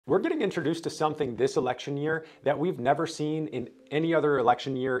We're getting introduced to something this election year that we've never seen in any other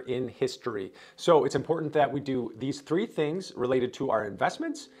election year in history. So it's important that we do these three things related to our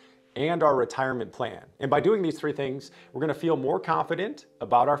investments and our retirement plan. And by doing these three things, we're going to feel more confident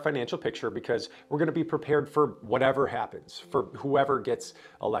about our financial picture because we're going to be prepared for whatever happens, for whoever gets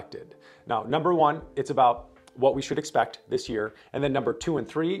elected. Now, number one, it's about what we should expect this year. And then number 2 and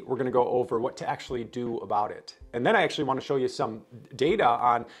 3, we're gonna go over what to actually do about it. And then I actually wanna show you some data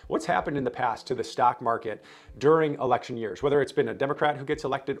on what's happened in the past to the stock market during election years, whether it's been a Democrat who gets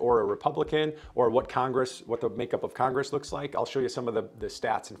elected or a Republican, or what the makeup of Congress looks like. I'll show you some of the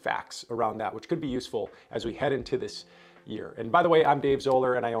stats and facts around that, which could be useful as we head into this year. And by the way, I'm Dave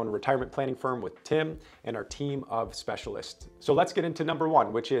Zoller and I own a retirement planning firm with Tim and our team of specialists. So let's get into number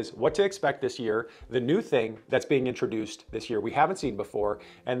one, which is what to expect this year, the new thing that's being introduced this year we haven't seen before,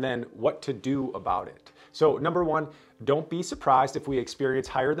 and then what to do about it. So number one, don't be surprised if we experience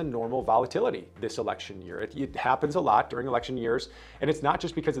higher than normal volatility this election year. It happens a lot during election years, and it's not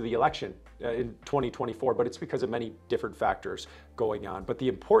just because of the election in 2024, but it's because of many different factors going on. But the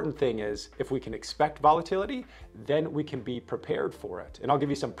important thing is, if we can expect volatility, then we can be prepared for it. And I'll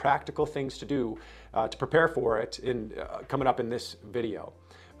give you some practical things to do to prepare for it coming up in this video.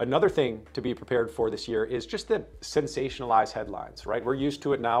 Another thing to be prepared for this year is just the sensationalized headlines, right? We're used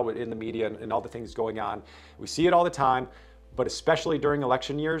to it now in the media and all the things going on. We see it all the time, but especially during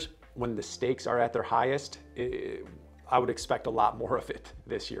election years, when the stakes are at their highest, I would expect a lot more of it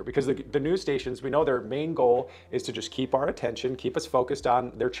this year because the news stations, we know their main goal is to just keep our attention, keep us focused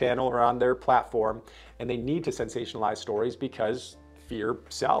on their channel or on their platform, and they need to sensationalize stories because fear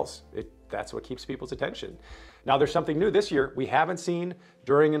sells. That's what keeps people's attention. Now, there's something new this year we haven't seen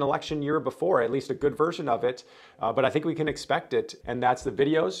during an election year before, at least a good version of it, but I think we can expect it, and that's the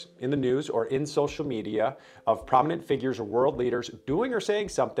videos in the news or in social media of prominent figures or world leaders doing or saying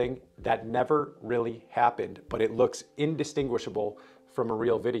something that never really happened, but it looks indistinguishable from a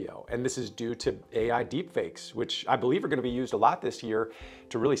real video. And this is due to AI deepfakes, which I believe are going to be used a lot this year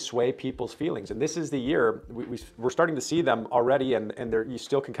to really sway people's feelings. And this is the year we're starting to see them already, and you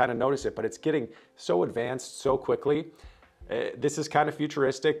still can kind of notice it, but it's getting so advanced so quickly. This is kind of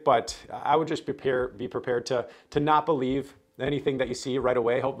futuristic, but I would just be prepared to not believe anything that you see right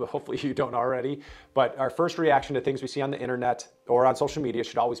away. Hopefully you don't already. But our first reaction to things we see on the internet or on social media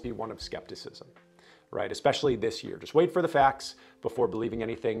should always be one of skepticism. Right, especially this year. Just wait for the facts before believing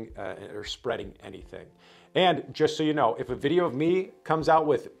anything or spreading anything. And just so you know, if a video of me comes out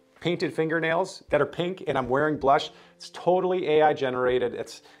with painted fingernails that are pink and I'm wearing blush, it's totally AI generated.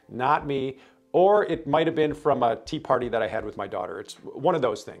 It's not me. Or it might have been from a tea party that I had with my daughter. It's one of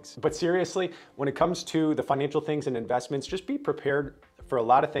those things. But seriously, when it comes to the financial things and investments, just be prepared for a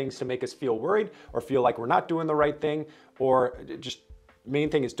lot of things to make us feel worried or feel like we're not doing the right thing, or just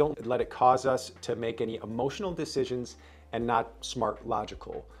main thing is don't let it cause us to make any emotional decisions and not smart,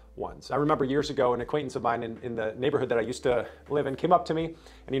 logical ones. I remember years ago, an acquaintance of mine in the neighborhood that I used to live in came up to me,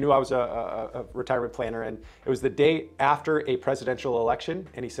 and he knew I was a retirement planner, and it was the day after a presidential election,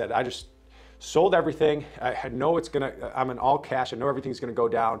 and he said, I just sold everything. I know I'm in all cash. I know everything's gonna go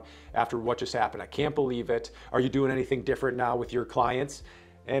down after what just happened. I can't believe it. Are you doing anything different now with your clients?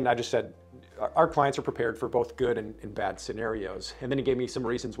 And I just said, our clients are prepared for both good and bad scenarios. And then he gave me some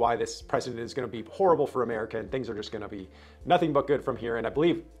reasons why this president is going to be horrible for America and things are just going to be nothing but good from here. And I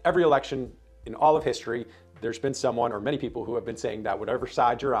believe every election in all of history, there's been someone or many people who have been saying that, whatever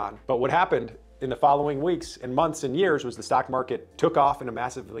side you're on. But what happened in the following weeks and months and years was the stock market took off in a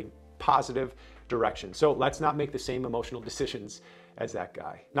massively positive direction. So let's not make the same emotional decisions as that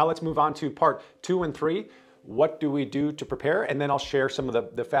guy. Now let's move on to part 2 and 3. What do we do to prepare? And then I'll share some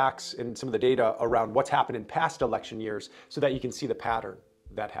of the facts and some of the data around what's happened in past election years so that you can see the pattern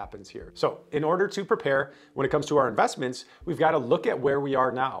that happens here. So in order to prepare when it comes to our investments, we've got to look at where we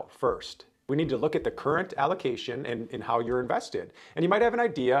are now first. We need to look at the current allocation and how you're invested. And you might have an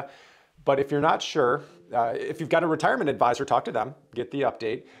idea, but if you're not sure, if you've got a retirement advisor, talk to them, get the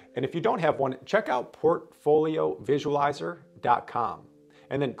update. And if you don't have one, check out portfoliovisualizer.com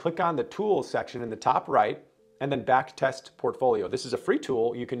and then click on the tools section in the top right, and then backtest portfolio. This is a free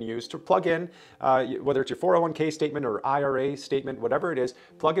tool you can use to plug in, whether it's your 401k statement or IRA statement, whatever it is,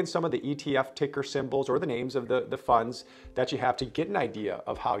 plug in some of the ETF ticker symbols or the names of the funds that you have to get an idea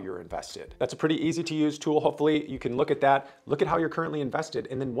of how you're invested. That's a pretty easy to use tool. Hopefully you can look at that, look at how you're currently invested.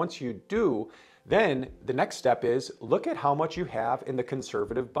 And then once you do, then the next step is look at how much you have in the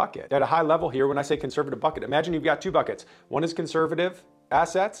conservative bucket. At a high level here, when I say conservative bucket, imagine you've got 2 buckets. One is conservative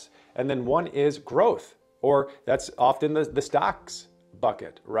assets, and then one is growth, or that's often the stocks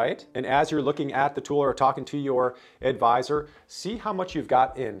bucket, right? And as you're looking at the tool or talking to your advisor, see how much you've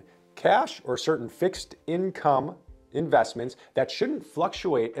got in cash or certain fixed income investments that shouldn't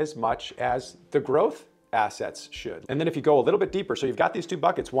fluctuate as much as the growth assets should. And then if you go a little bit deeper, so you've got these two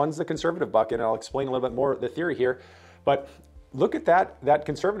buckets. One's the conservative bucket, and I'll explain a little bit more the theory here, but look at that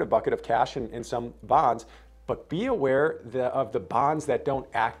conservative bucket of cash and some bonds, but be aware of the bonds that don't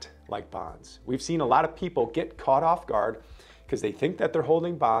act like bonds. We've seen a lot of people get caught off guard because they think that they're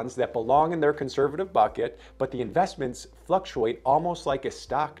holding bonds that belong in their conservative bucket, but the investments fluctuate almost like a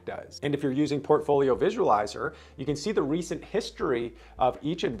stock does. And if you're using Portfolio Visualizer, you can see the recent history of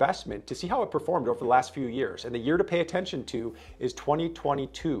each investment to see how it performed over the last few years. And the year to pay attention to is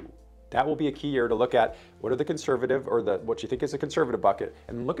 2022. That will be a key year to look at what are the conservative or what you think is a conservative bucket,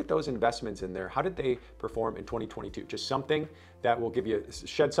 and look at those investments in there. How did they perform in 2022? Just something that will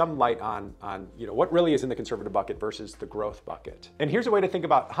shed some light on what really is in the conservative bucket versus the growth bucket. And here's a way to think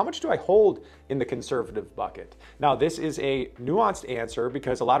about how much do I hold in the conservative bucket? Now, this is a nuanced answer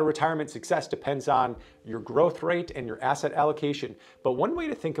because a lot of retirement success depends on your growth rate and your asset allocation. But one way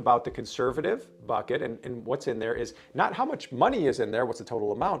to think about the conservative bucket and what's in there is not how much money is in there, what's the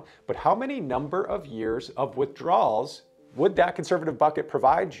total amount, but how many number of years of withdrawals would that conservative bucket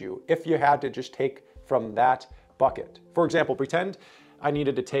provide you if you had to just take from that bucket. For example, pretend I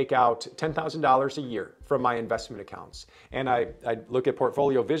needed to take out $10,000 a year from my investment accounts. And I look at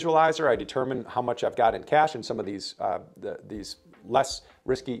Portfolio Visualizer, I determine how much I've got in cash in some of these less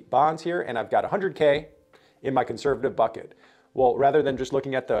risky bonds here, and I've got 100K in my conservative bucket. Well, rather than just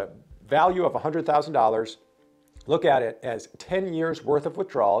looking at the value of $100,000, look at it as 10 years worth of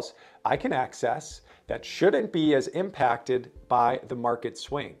withdrawals I can access that shouldn't be as impacted by the market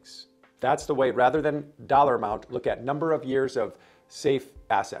swings. That's the way, rather than dollar amount, look at number of years of safe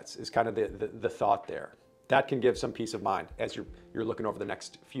assets is kind of the thought there. That can give some peace of mind as you're looking over the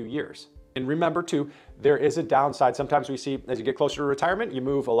next few years. And remember too, there is a downside. Sometimes we see as you get closer to retirement, you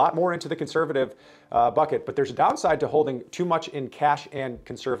move a lot more into the conservative bucket, but there's a downside to holding too much in cash and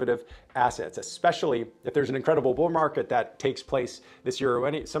conservative assets, especially if there's an incredible bull market that takes place this year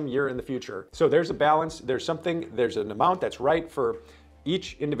or some year in the future. So there's a balance, there's an amount that's right for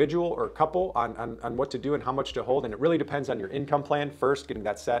each individual or couple on what to do and how much to hold. And it really depends on your income plan first, getting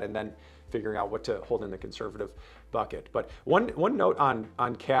that set, and then figuring out what to hold in the conservative bucket. But one note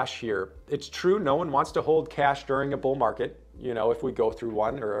on cash here, it's true no one wants to hold cash during a bull market, if we go through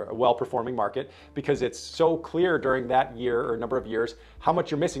one or a well-performing market, because it's so clear during that year or number of years how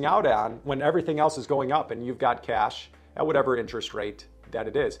much you're missing out on when everything else is going up and you've got cash at whatever interest rate that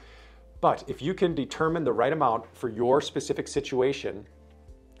it is. But if you can determine the right amount for your specific situation,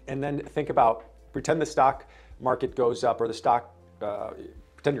 and then think about, pretend the stock market goes up, or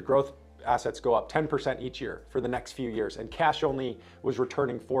pretend your growth assets go up 10% each year for the next few years, and cash only was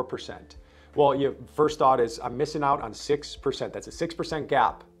returning 4%. Well, your first thought is, I'm missing out on 6%. That's a 6%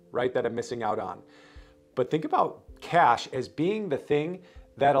 gap, right, that I'm missing out on. But think about cash as being the thing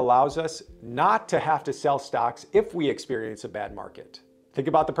that allows us not to have to sell stocks if we experience a bad market. Think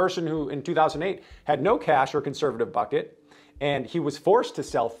about the person who in 2008 had no cash or conservative bucket, and he was forced to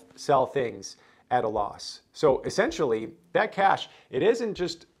sell things at a loss. So essentially, that cash, it isn't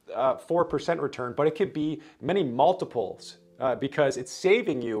just 4% return, but it could be many multiples because it's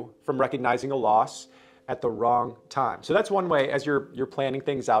saving you from recognizing a loss at the wrong time. So that's one way as you're planning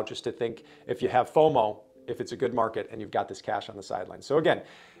things out, just to think if you have FOMO, if it's a good market and you've got this cash on the sidelines. So again,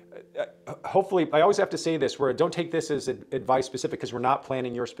 hopefully, I always have to say this, where don't take this as advice specific because we're not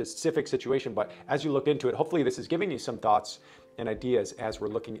planning your specific situation, but as you look into it, hopefully this is giving you some thoughts and ideas as we're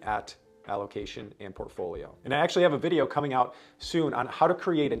looking at allocation and portfolio. And I actually have a video coming out soon on how to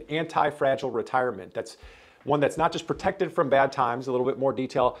create an anti-fragile retirement. That's one that's not just protected from bad times, a little bit more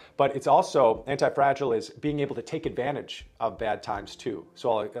detail, but it's also, anti-fragile is being able to take advantage of bad times too.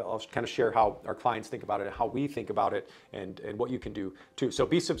 So I'll kind of share how our clients think about it and how we think about it, and what you can do too. So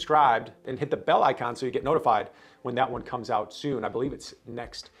be subscribed and hit the bell icon so you get notified when that one comes out soon. I believe it's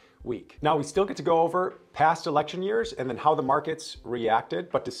next week. Now, we still get to go over past election years and then how the markets reacted,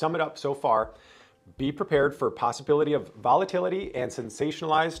 but to sum it up so far, be prepared for possibility of volatility and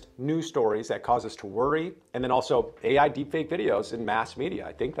sensationalized news stories that cause us to worry, and then also AI deepfake videos in mass media.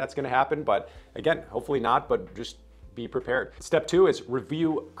 I think that's going to happen, but again, hopefully not, but just be prepared. Step 2 is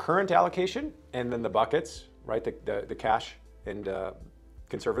review current allocation and then the buckets, right? The cash and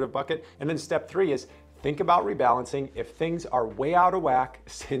conservative bucket. And then step 3 is think about rebalancing if things are way out of whack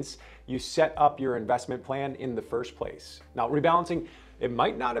since you set up your investment plan in the first place. Now, rebalancing, it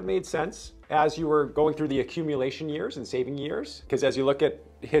might not have made sense as you were going through the accumulation years and saving years, because as you look at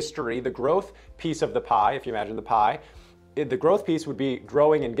history, the growth piece of the pie, if you imagine the pie, The growth piece would be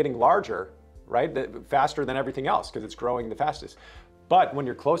growing and getting larger, right? Faster than everything else because it's growing the fastest. But when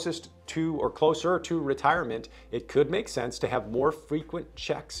you're closest to or closer to retirement, it could make sense to have more frequent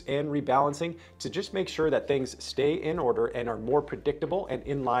checks and rebalancing to just make sure that things stay in order and are more predictable and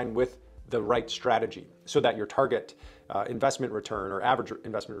in line with the right strategy so that your target investment return or average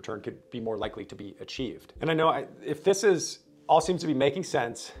investment return could be more likely to be achieved. And I know if this all seems to be making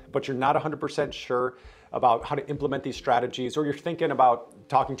sense, but you're not 100% sure about how to implement these strategies, or you're thinking about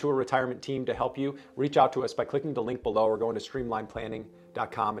talking to a retirement team to help you, reach out to us by clicking the link below or going to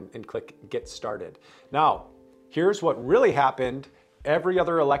streamlineplanning.com and click Get Started. Now, here's what really happened every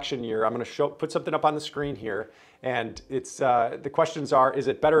other election year. I'm going to put something up on the screen here, and it's the questions are: is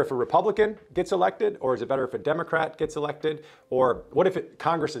it better if a Republican gets elected, or is it better if a Democrat gets elected, or what if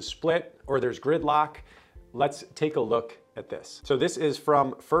Congress is split or there's gridlock? Let's take a look at this. So this is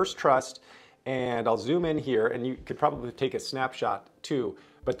from First Trust. And I'll zoom in here, and you could probably take a snapshot too.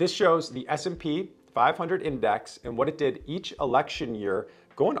 But this shows the S&P 500 index and what it did each election year,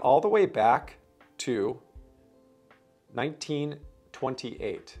 going all the way back to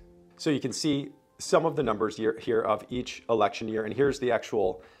 1928. So you can see some of the numbers here of each election year, and here's the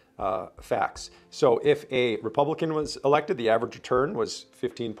actual facts. So if a Republican was elected, the average return was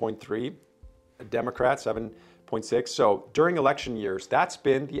 15.3, a Democrat 7.6. So during election years, that's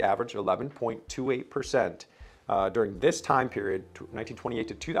been the average 11.28% during this time period, 1928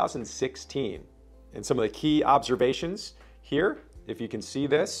 to 2016. And some of the key observations here, if you can see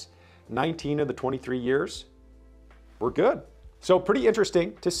this, 19 of the 23 years were good. So pretty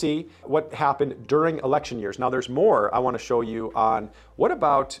interesting to see what happened during election years. Now there's more I want to show you on what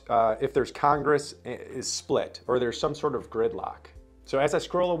about if there's Congress is split or there's some sort of gridlock. So as I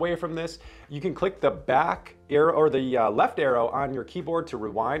scroll away from this, you can click the back arrow or the left arrow on your keyboard to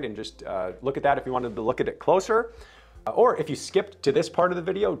rewind and just look at that if you wanted to look at it closer. Or if you skipped to this part of the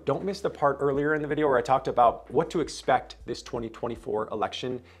video, don't miss the part earlier in the video where I talked about what to expect this 2024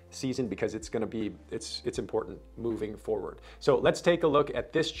 election season, because it's going to be, it's important moving forward. So let's take a look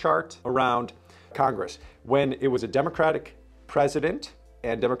at this chart around Congress. When it was a Democratic president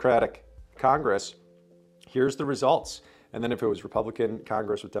and Democratic Congress, here's the results. And then if it was Republican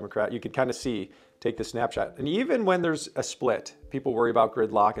Congress with Democrat, you could kind of see, take the snapshot. And even when there's a split, people worry about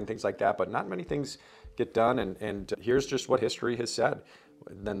gridlock and things like that, but not many things get done. And here's just what history has said.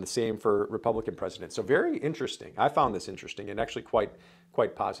 And then the same for Republican presidents. So very interesting. I found this interesting and actually quite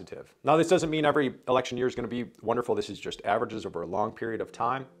positive. Now, this doesn't mean every election year is going to be wonderful. This is just averages over a long period of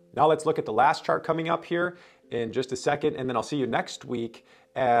time. Now let's look at the last chart coming up here in just a second, and then I'll see you next week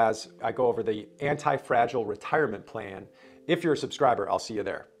as I go over the anti-fragile retirement plan. If you're a subscriber, I'll see you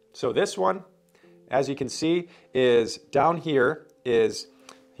there. So this one, as you can see, is down here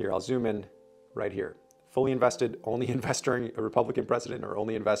here, I'll zoom in right here. Fully invested, only invest during a Republican president, or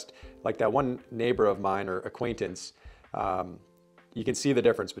only invest like that one neighbor of mine or acquaintance. You can see the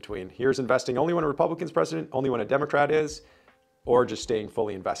difference between here's investing only when a Republican's president, only when a Democrat is, or just staying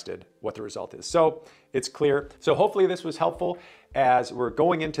fully invested, what the result is. So it's clear. So hopefully this was helpful as we're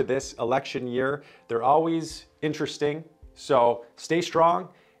going into this election year. They're always interesting. So stay strong,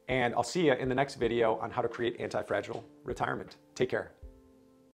 and I'll see you in the next video on how to create anti-fragile retirement. Take care.